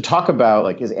to talk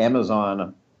about is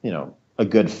Amazon, a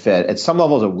good fit? At some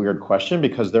level is a weird question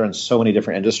because they're in so many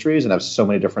different industries and have so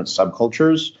many different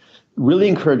subcultures. Really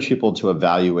encourage people to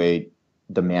evaluate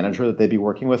the manager that they'd be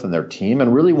working with and their team,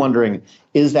 and really wondering,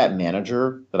 is that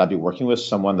manager that I'd be working with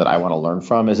someone that I want to learn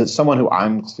from? Is it someone who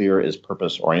I'm clear is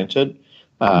purpose-oriented?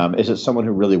 Is it someone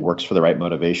who really works for the right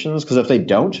motivations? Because if they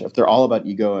don't, if they're all about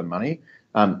ego and money,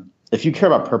 if you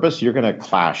care about purpose, you're going to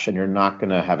clash and you're not going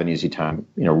to have an easy time,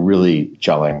 really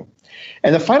gelling.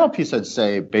 And the final piece I'd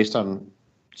say, based on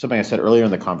something I said earlier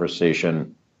in the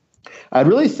conversation, I'd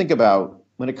really think about,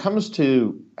 when it comes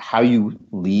to how you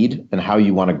lead and how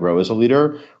you want to grow as a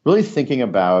leader, really thinking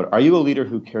about, are you a leader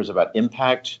who cares about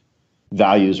impact,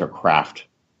 values, or craft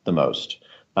the most?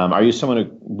 Are you someone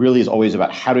who really is always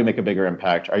about how do we make a bigger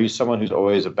impact? Are you someone who's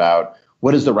always about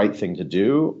what is the right thing to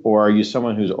do? Or are you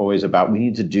someone who's always about, we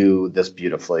need to do this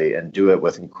beautifully and do it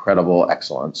with incredible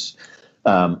excellence?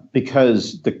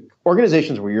 Because the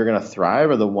organizations where you're going to thrive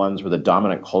are the ones where the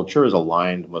dominant culture is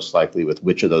aligned most likely with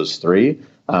which of those three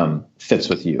fits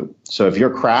with you. So if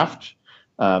your craft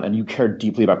and you care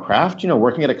deeply about craft,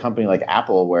 working at a company like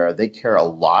Apple, where they care a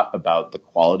lot about the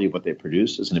quality of what they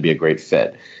produce, is going to be a great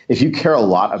fit. If you care a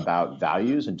lot about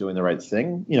values and doing the right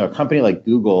thing, a company like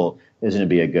Google is going to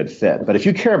be a good fit. But if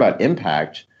you care about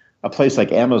impact, a place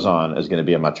like Amazon is going to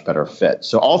be a much better fit.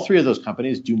 So all three of those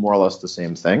companies do more or less the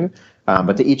same thing,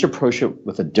 but they each approach it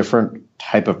with a different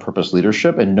type of purpose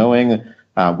leadership, and knowing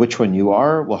which one you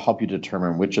are will help you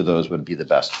determine which of those would be the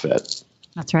best fit.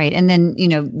 That's right. And then,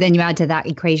 then you add to that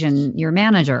equation your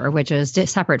manager, which is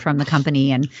separate from the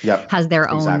company and has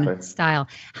their own style.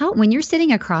 When you're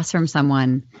sitting across from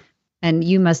someone, and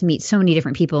you must meet so many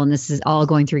different people, and this is all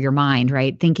going through your mind,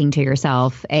 right? Thinking to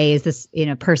yourself, is this,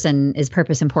 is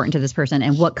purpose important to this person,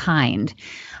 and what kind?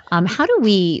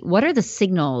 What are the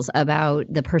signals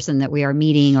about the person that we are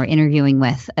meeting or interviewing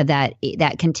with that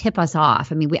can tip us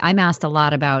off? I mean, I'm asked a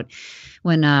lot about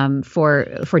when for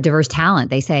diverse talent,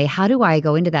 they say, how do I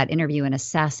go into that interview and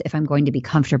assess if I'm going to be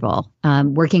comfortable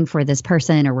working for this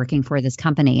person or working for this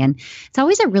company? And it's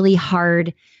always a really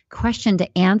hard question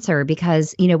to answer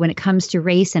because, when it comes to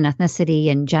race and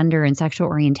ethnicity and gender and sexual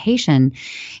orientation,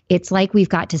 it's like we've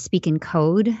got to speak in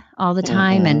code all the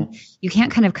time. And you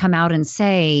can't kind of come out and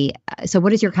say, so what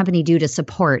does your company do to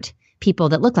support people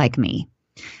that look like me?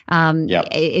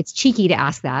 It's cheeky to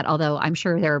ask that, although I'm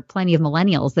sure there are plenty of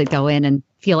millennials that go in and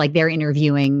feel like they're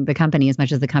interviewing the company as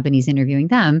much as the company's interviewing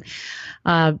them.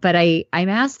 But I'm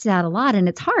asked that a lot, and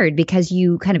it's hard because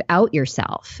you kind of out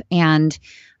yourself, and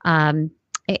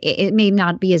it may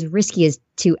not be as risky as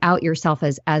to out yourself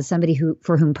as somebody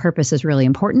for whom purpose is really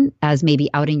important as maybe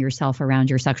outing yourself around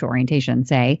your sexual orientation,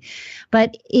 say.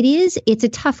 But it's a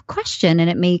tough question, and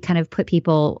it may kind of put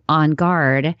people on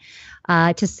guard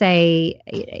to say,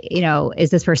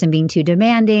 is this person being too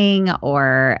demanding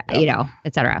or,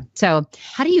 et cetera. So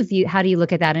how do you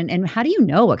look at that? And how do you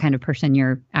know what kind of person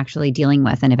you're actually dealing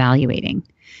with and evaluating?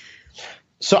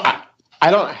 So I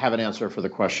don't have an answer for the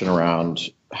question around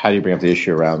how do you bring up the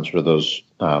issue around sort of those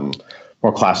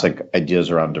more classic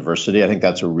ideas around diversity. I think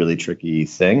that's a really tricky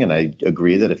thing. And I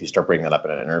agree that if you start bringing that up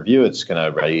in an interview, it's going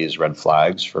to raise red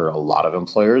flags for a lot of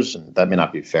employers. And that may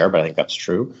not be fair, but I think that's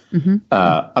true.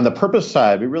 On the purpose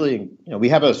side, we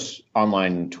have a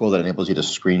online tool that enables you to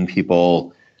screen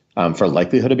people for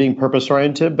likelihood of being purpose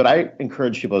oriented. But I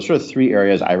encourage people, sort of three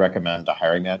areas I recommend to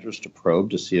hiring managers to probe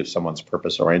to see if someone's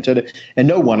purpose oriented. And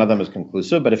no one of them is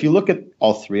conclusive, but if you look at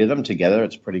all three of them together,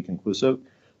 it's pretty conclusive.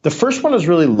 The first one is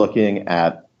really looking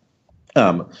at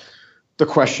the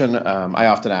question I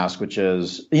often ask, which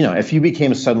is, if you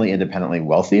became suddenly independently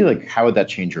wealthy, like how would that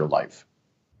change your life,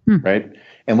 right?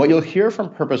 And what you'll hear from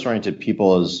purpose-oriented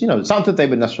people is, it's not that they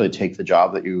would necessarily take the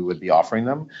job that you would be offering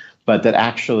them, but that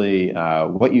actually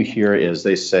what you hear is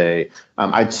they say,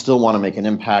 I'd still want to make an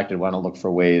impact. I'd want to look for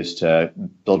ways to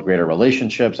build greater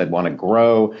relationships. I'd want to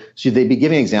grow. So they'd be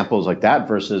giving examples like that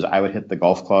versus I would hit the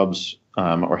golf clubs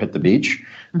or hit the beach,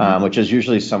 which is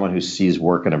usually someone who sees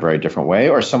work in a very different way,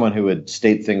 or someone who would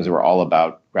state things that were all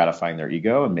about gratifying their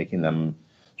ego and making them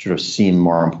sort of seem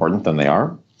more important than they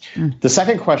are. The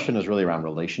second question is really around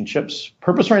relationships.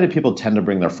 Purpose-oriented people tend to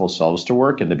bring their full selves to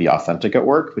work and to be authentic at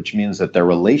work, which means that their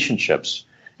relationships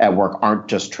at work aren't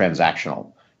just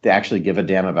transactional. They actually give a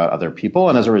damn about other people.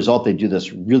 And as a result, they do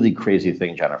this really crazy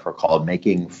thing, Jennifer, called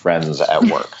making friends at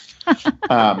work.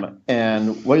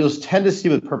 And what you'll tend to see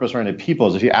with purpose-oriented people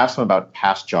is if you ask them about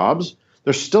past jobs,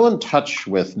 they're still in touch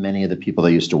with many of the people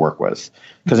they used to work with.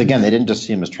 Because again, they didn't just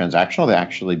see them as transactional, they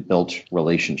actually built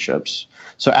relationships.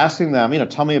 So asking them,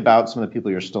 tell me about some of the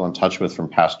people you're still in touch with from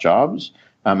past jobs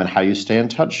and how you stay in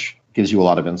touch gives you a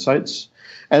lot of insights.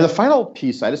 And the final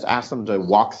piece, I just asked them to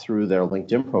walk through their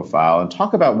LinkedIn profile and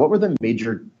talk about what were the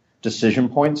major decision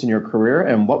points in your career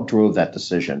and what drove that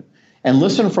decision. And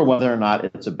listen for whether or not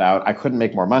it's about, I couldn't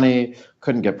make more money,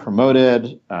 couldn't get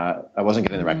promoted, I wasn't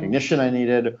getting the recognition I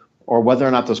needed, or whether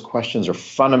or not those questions are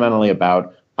fundamentally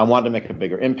about, I wanted to make a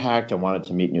bigger impact, I wanted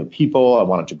to meet new people, I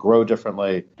wanted to grow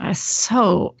differently. That's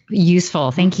so useful.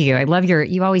 Thank you. I love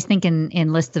you always think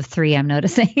in lists of three, I'm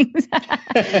noticing.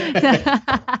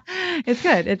 It's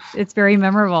good. It's very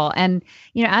memorable. And,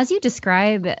 as you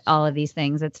describe all of these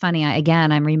things, it's funny.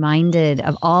 I'm reminded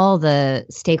of all the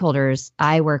stakeholders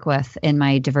I work with in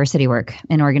my diversity work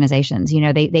in organizations.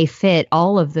 They fit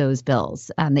all of those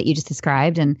bills that you just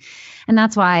described. And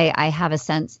that's why I have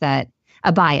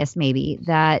a bias maybe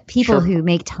that people who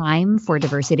make time for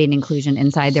diversity and inclusion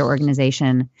inside their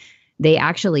organization, they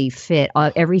actually fit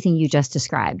everything you just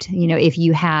described. If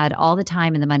you had all the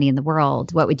time and the money in the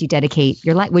world, what would you dedicate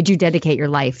your life? Would you dedicate your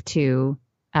life to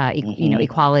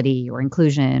equality or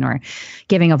inclusion or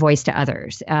giving a voice to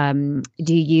others?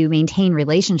 Do you maintain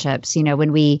relationships?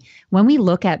 When we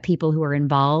look at people who are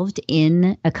involved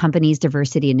in a company's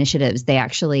diversity initiatives,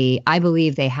 I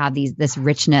believe they have this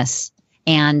richness,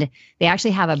 and they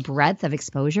actually have a breadth of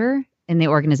exposure in the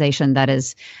organization that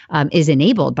is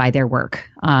enabled by their work,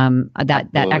 that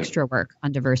extra work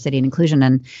on diversity and inclusion.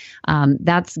 And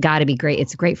that's got to be great.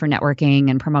 It's great for networking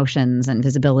and promotions and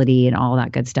visibility and all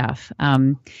that good stuff.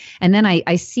 And then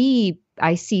I see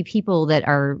people that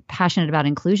are passionate about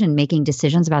inclusion making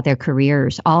decisions about their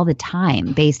careers all the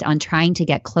time based on trying to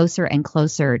get closer and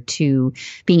closer to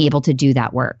being able to do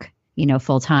that work,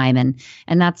 full time. And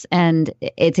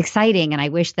it's exciting. And I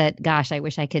wish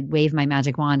I could wave my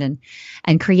magic wand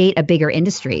and create a bigger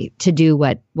industry to do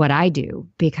what I do,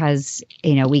 because,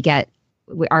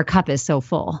 our cup is so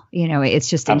full. It's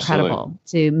just incredible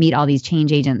to meet all these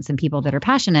change agents and people that are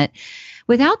passionate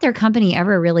without their company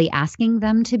ever really asking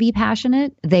them to be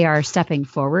passionate. They are stepping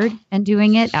forward and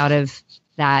doing it out of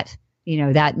that,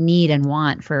 that need and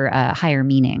want for a higher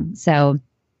meaning. So,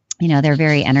 they're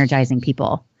very energizing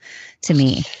people to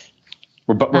me.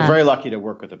 We're very lucky to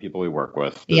work with the people we work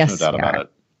with. There's no doubt about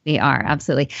it. We are,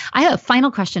 absolutely. I have a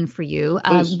final question for you.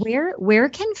 Where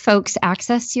can folks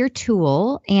access your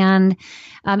tool? And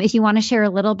if you want to share a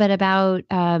little bit about,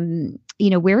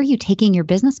 where are you taking your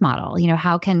business model?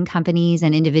 How can companies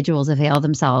and individuals avail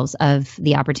themselves of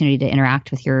the opportunity to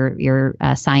interact with your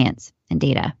science and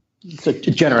data? It's a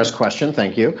generous question.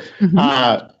 Thank you.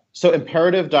 Mm-hmm. So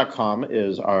imperative.com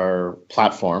is our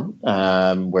platform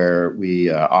where we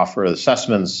offer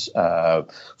assessments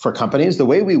for companies. The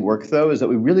way we work, though, is that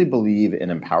we really believe in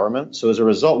empowerment. So as a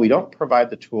result, we don't provide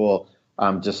the tool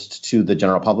just to the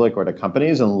general public or to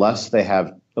companies unless they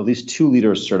have at least 2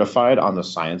 leaders certified on the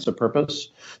science of purpose.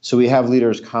 So we have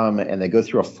leaders come and they go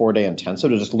through a 4-day intensive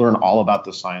to just learn all about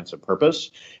the science of purpose.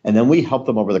 And then we help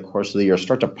them over the course of the year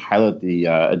start to pilot the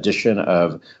addition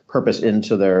of purpose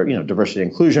into their diversity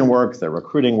inclusion work, their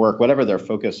recruiting work, whatever their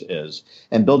focus is,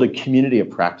 and build a community of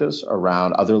practice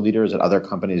around other leaders at other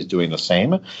companies doing the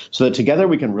same, so that together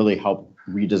we can really help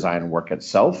redesign work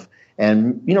itself.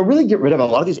 And, really get rid of a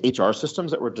lot of these HR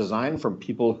systems that were designed for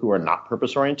people who are not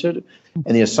purpose-oriented.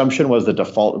 And the assumption was the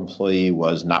default employee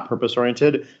was not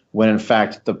purpose-oriented, when in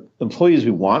fact, the employees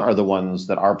we want are the ones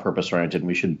that are purpose-oriented, and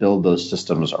we should build those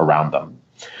systems around them.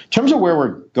 In terms of where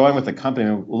we're going with the company,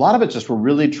 a lot of it's just we're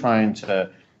really trying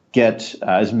to get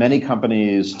as many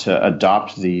companies to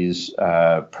adopt these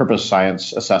purpose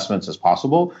science assessments as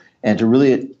possible, and to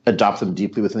really adopt them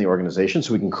deeply within the organization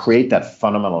so we can create that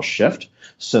fundamental shift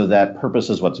so that purpose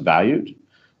is what's valued.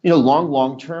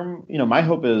 Long term, my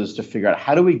hope is to figure out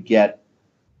how do we get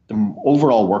the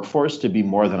overall workforce to be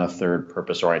more than a third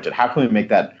purpose oriented? How can we make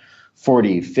that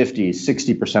 40, 50,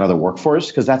 60% of the workforce?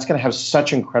 Because that's going to have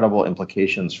such incredible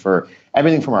implications for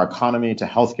everything from our economy to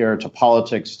healthcare to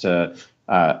politics to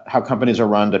how companies are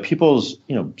run to people's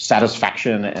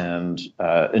satisfaction and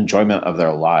enjoyment of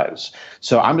their lives.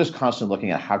 So I'm just constantly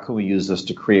looking at how can we use this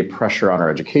to create pressure on our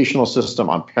educational system,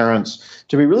 on parents,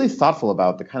 to be really thoughtful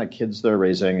about the kind of kids they're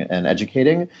raising and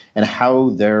educating and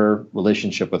how their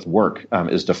relationship with work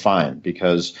is defined,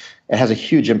 because it has a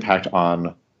huge impact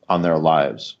on their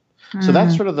lives. Mm-hmm. So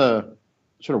that's sort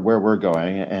of where we're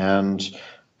going. And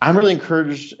I'm really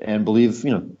encouraged and believe,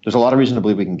 there's a lot of reason to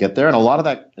believe we can get there. And a lot of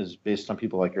that is based on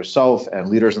people like yourself and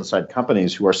leaders inside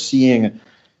companies who are seeing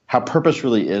how purpose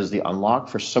really is the unlock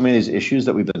for so many of these issues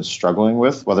that we've been struggling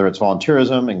with, whether it's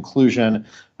volunteerism, inclusion,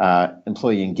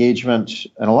 employee engagement.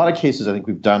 In a lot of cases, I think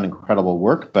we've done incredible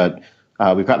work, but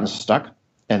we've gotten stuck.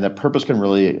 And that purpose can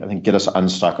really, I think, get us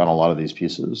unstuck on a lot of these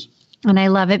pieces. And I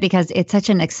love it because it's such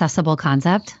an accessible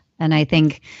concept. And I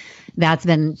think that's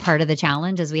been part of the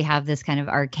challenge, is we have this kind of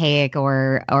archaic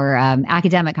or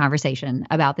academic conversation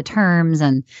about the terms,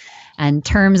 and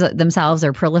terms themselves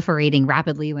are proliferating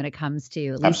rapidly when it comes to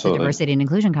at least Absolutely. The diversity and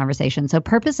inclusion conversation. So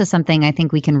purpose is something I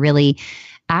think we can really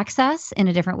access in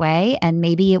a different way, and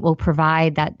maybe it will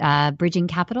provide that bridging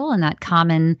capital and that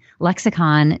common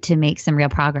lexicon to make some real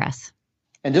progress.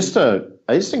 And just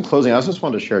in closing, I just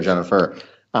wanted to share, Jennifer,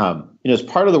 as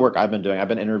part of the work I've been doing, I've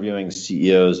been interviewing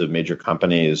CEOs of major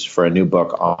companies for a new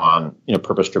book on,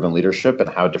 purpose-driven leadership and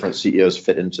how different CEOs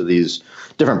fit into these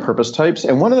different purpose types.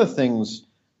 And one of the things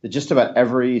that just about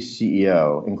every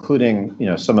CEO,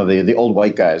 including, some of the old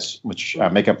white guys, which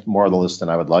make up more of the list than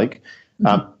I would like,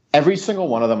 every single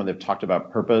one of them, when they've talked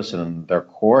about purpose and their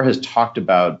core, has talked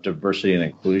about diversity and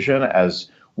inclusion as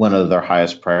one of their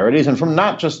highest priorities. And from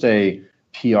not just a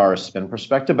PR spin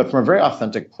perspective, but from a very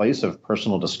authentic place of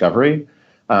personal discovery.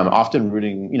 often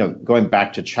rooting, going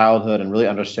back to childhood and really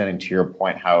understanding, to your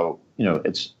point, how,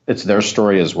 it's their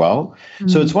story as well. Mm-hmm.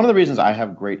 So it's one of the reasons I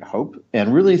have great hope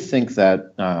and really think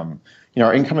that,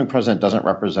 our incoming president doesn't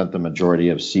represent the majority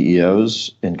of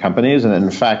CEOs in companies. And in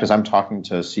fact, as I'm talking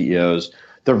to CEOs,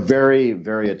 they're very,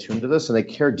 very attuned to this and they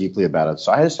care deeply about it.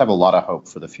 So I just have a lot of hope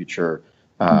for the future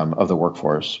of the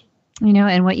workforce.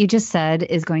 And what you just said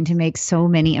is going to make so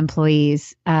many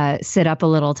employees sit up a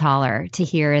little taller to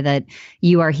hear that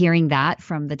you are hearing that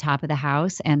from the top of the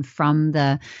house and from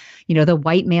the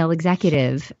white male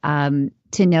executive,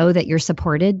 to know that you're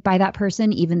supported by that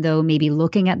person, even though maybe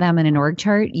looking at them in an org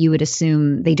chart, you would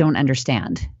assume they don't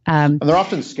understand. And they're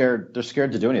often scared. They're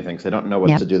scared to do anything because they don't know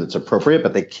what to do that's appropriate,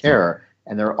 but they care.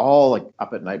 And they're all like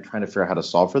up at night trying to figure out how to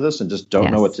solve for this and just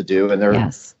don't know what to do. And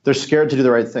they're scared to do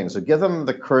the right thing. So give them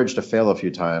the courage to fail a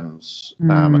few times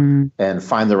and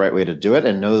find the right way to do it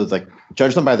and know,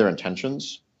 judge them by their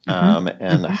intentions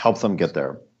and help them get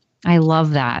there. I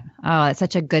love that. Oh, it's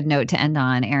such a good note to end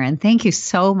on, Aaron. Thank you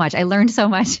so much. I learned so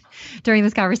much during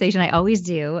this conversation. I always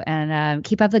do. And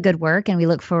keep up the good work. And we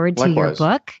look forward to your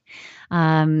book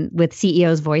with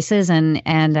CEOs' voices. And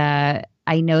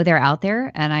I know they're out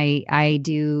there. And I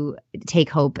do take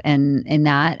hope in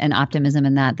that and optimism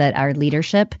in that our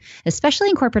leadership, especially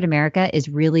in corporate America, is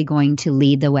really going to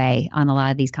lead the way on a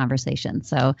lot of these conversations.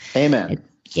 So amen.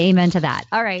 Amen to that.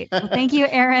 All right. Well, thank you,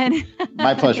 Aaron.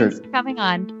 My pleasure. Thanks for coming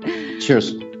on.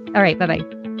 Cheers. All right. Bye-bye.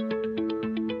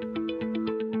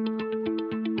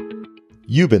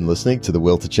 You've been listening to The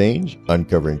Will to Change,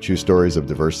 uncovering true stories of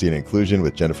diversity and inclusion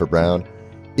with Jennifer Brown.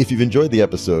 If you've enjoyed the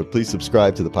episode, please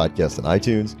subscribe to the podcast on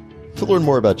iTunes. To learn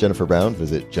more about Jennifer Brown,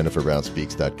 visit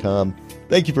jenniferbrownspeaks.com.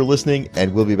 Thank you for listening,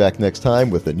 and we'll be back next time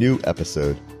with a new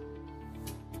episode.